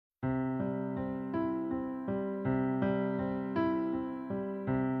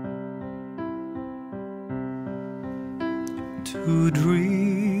to dream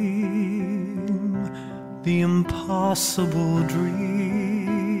the impossible dream,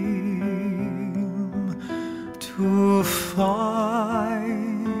 to fight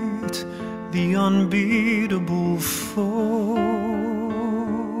the unbeatable foe,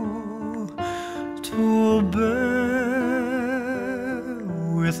 to bear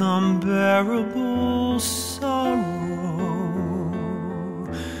with unbearable sorrow,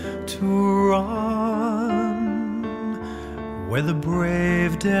 to run where the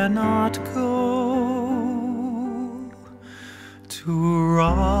brave dare not go, to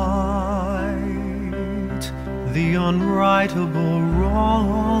right the unrightable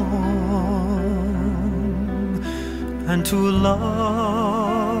wrong, and to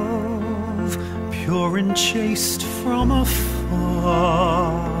love pure and chaste from afar,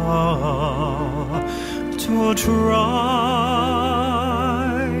 to try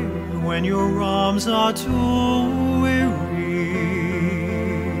when your arms are too weary,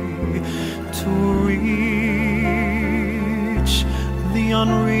 to reach the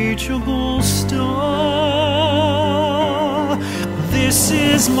unreachable star. This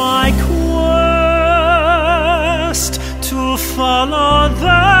is my quest, to follow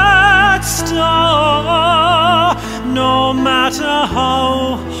that star, no matter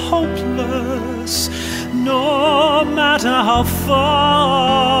how hopeless, no matter how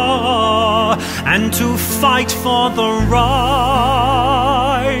far, and to fight for the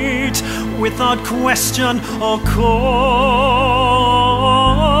right without question or course,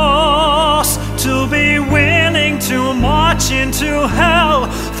 to be willing to march into hell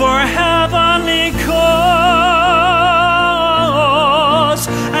for a heavenly cause.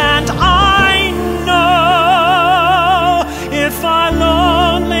 And I know if I'll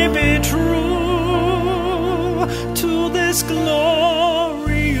only be true to this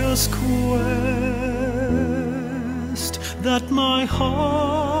glorious quest, that my heart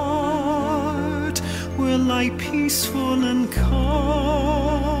will lie peaceful and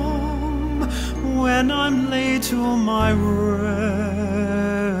calm when I'm laid to my rest,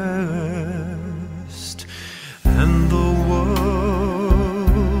 and the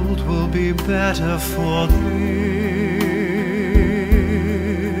world will be better for this,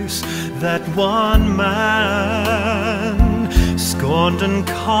 that one man, scorned and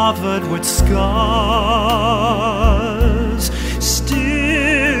covered with scars,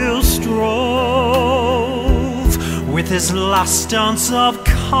 still strove with his last ounce of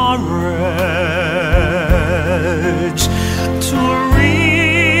courage to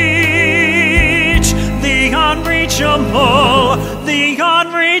reach the unreachable, the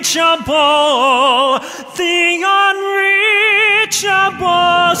unreachable, the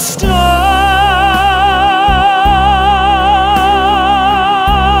unreachable star.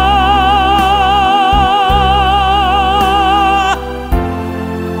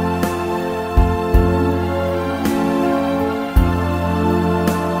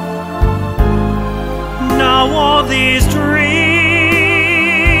 All these dreams,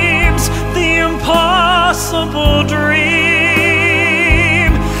 the impossible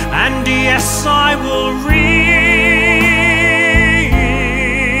dream, and yes, I will reach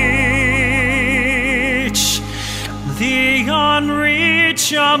the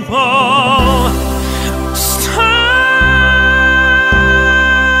unreachable.